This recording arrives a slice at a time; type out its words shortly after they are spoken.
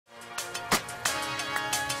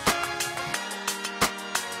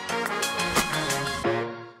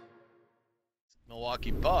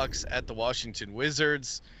Milwaukee Bucks at the Washington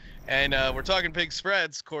Wizards. And we're talking big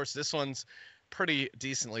spreads. Of course, this one's pretty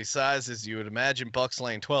decently sized, as you would imagine. Bucks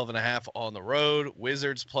laying 12.5 on the road.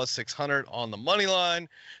 Wizards plus 600 on the money line.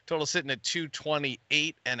 Total sitting at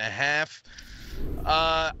 228.5.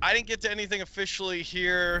 I didn't get to anything officially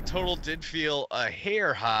here. Total did feel a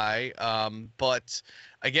hair high. But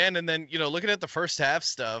again, and then, looking at the first half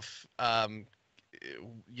stuff, the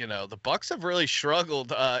Bucks have really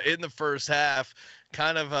struggled in the first half,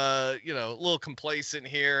 kind of a little complacent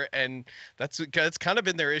here, and that's kind of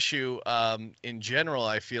been their issue in general.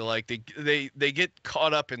 I feel like they get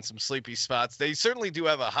caught up in some sleepy spots. They certainly do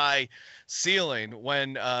have a high ceiling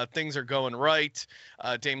when things are going right.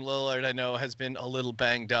 Dame Lillard, I know, has been a little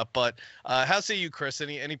banged up, but how say you, Chris?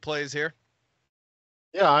 Any plays here?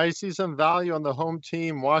 Yeah, I see some value on the home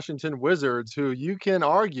team, Washington Wizards, who you can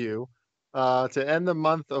argue to end the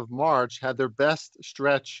month of March had their best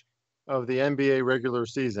stretch of the NBA regular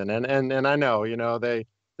season. And I know, they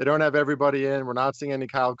don't have everybody in. We're not seeing any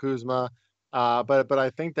Kyle Kuzma, but I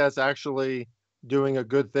think that's actually doing a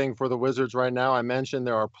good thing for the Wizards right now. I mentioned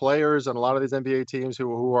there are players on a lot of these NBA teams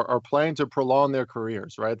who are playing to prolong their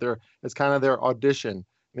careers, right? It's kind of their audition in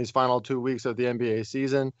these final 2 weeks of the NBA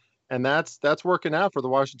season. And that's working out for the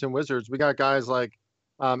Washington Wizards. We got guys like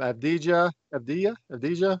Avdija.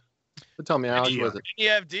 Tell me, Alex, was it?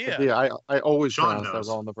 Yeah, Avdija. Avdija. I always Sean pronounce knows.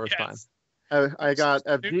 that wrong the first Yes. time. I got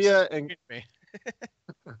Avdija and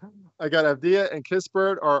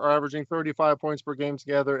Kispert are averaging 35 points per game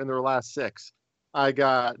together in their last 6. I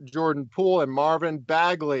got Jordan Poole and Marvin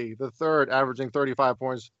Bagley, the third, averaging 35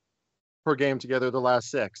 points per game together the last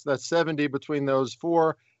 6. That's 70 between those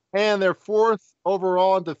 4. And their 4th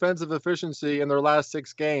overall in defensive efficiency in their last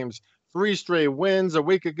 6 games. 3 straight wins a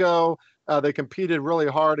week ago. They competed really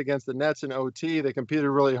hard against the Nets in OT. They competed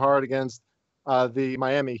really hard against the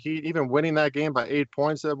Miami Heat, even winning that game by 8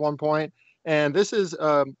 points at one point. And this is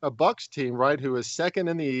a Bucks team, right, who is second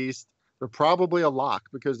in the East. They're probably a lock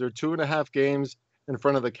because they're 2.5 games in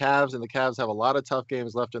front of the Cavs, and the Cavs have a lot of tough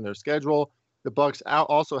games left in their schedule. The Bucks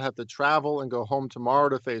also have to travel and go home tomorrow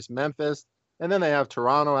to face Memphis. And then they have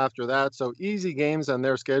Toronto after that. So easy games on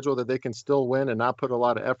their schedule that they can still win and not put a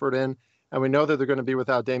lot of effort in. And we know that they're going to be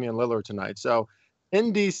without Damian Lillard tonight. So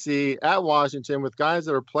in DC, at Washington, with guys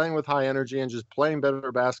that are playing with high energy and just playing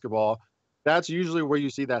better basketball, that's usually where you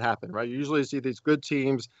see that happen, right? You usually see these good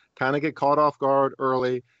teams kind of get caught off guard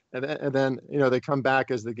early, and then they come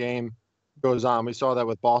back as the game goes on. We saw that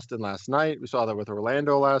with Boston last night. We saw that with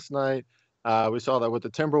Orlando last night. We saw that with the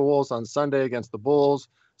Timberwolves on Sunday against the Bulls.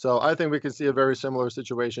 So I think we can see a very similar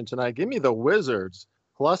situation tonight. Give me the Wizards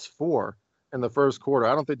 +4 in the first quarter.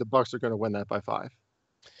 I don't think the Bucks are going to win that by 5.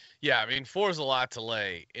 Yeah, I mean, 4 is a lot to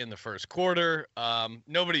lay in the first quarter.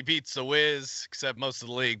 Nobody beats the Wiz except most of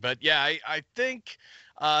the league. But yeah, I think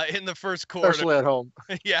in the first quarter, especially at home.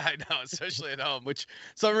 Yeah, I know, especially at home, which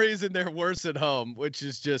some reason they're worse at home, which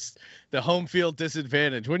is just the home field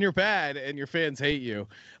disadvantage. When you're bad and your fans hate you,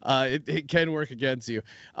 it can work against you.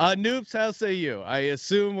 Noobs, how say you? I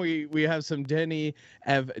assume we have some Denny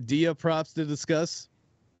Avdija props to discuss.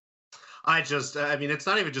 I mean, it's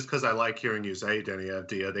not even just because I like hearing you say Denny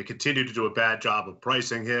Avdija. They continue to do a bad job of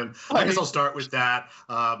pricing him. I guess I'll start with that.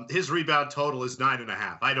 His rebound total is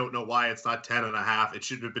 9.5. I don't know why it's not 10.5. It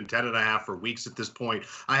should have been 10.5 for weeks at this point.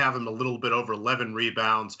 I have him a little bit over 11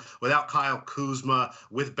 rebounds. Without Kyle Kuzma,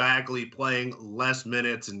 with Bagley playing less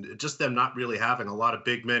minutes, and just them not really having a lot of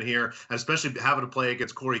big men here, and especially having to play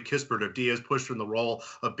against Corey Kispert. Avdija has pushed from the role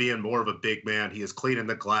of being more of a big man. He is cleaning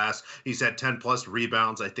the glass. He's had 10+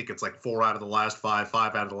 rebounds. I think it's like 4 out of the last 5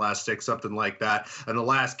 out of the last 6, something like that. And the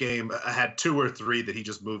last game, I had 2 or 3 that he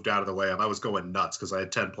just moved out of the way of. I was going nuts because I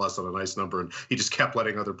had 10+ on a nice number, and he just kept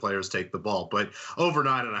letting other players take the ball. But over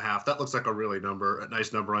 9.5, that looks like a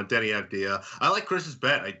nice number on Denny Avdija. I like Chris's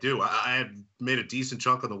bet. I do. I have made a decent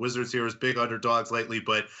chunk on the Wizards here as big underdogs lately,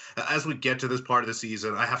 but as we get to this part of the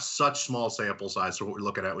season, I have such small sample size for what we're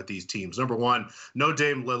looking at with these teams. Number one, no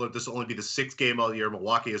Dame Lillard. This will only be the 6th game all year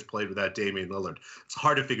Milwaukee has played without Damian Lillard. It's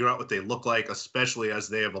hard to figure out what they look like, especially as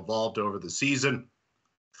they have evolved over the season.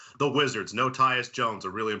 The Wizards, no Tyus Jones,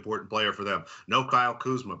 a really important player for them. No Kyle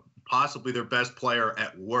Kuzma, possibly their best player,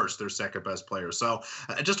 at worst, their second best player. So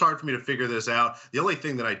it's just hard for me to figure this out. The only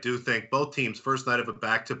thing that I do think, both teams, first night of a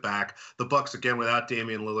back-to-back, the Bucks, again, without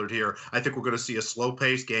Damian Lillard here, I think we're going to see a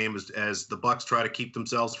slow-paced game as the Bucks try to keep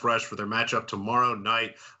themselves fresh for their matchup tomorrow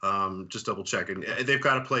night. Just double-checking. They've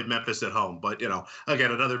got to play Memphis at home. But,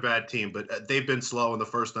 again, another bad team. But they've been slow in the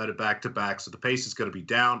first night of back-to-back, so the pace is going to be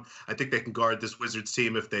down. I think they can guard this Wizards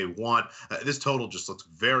team if they want. This total just looks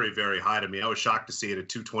very, very high to me. I was shocked to see it at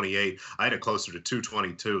 228. 228. I had it closer to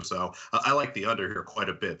 222. So I like the under here quite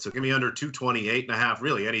a bit. So give me under 228.5.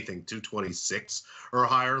 Really anything 226 or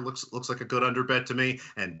higher looks like a good under bet to me.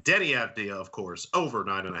 And Denny Avdia, of course, over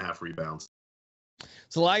 9.5 rebounds.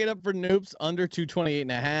 So lag it up for Noops under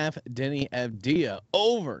 228.5. Denny Avdia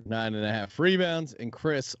over 9.5 rebounds. And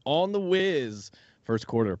Chris on the whiz, first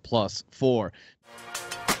quarter +4.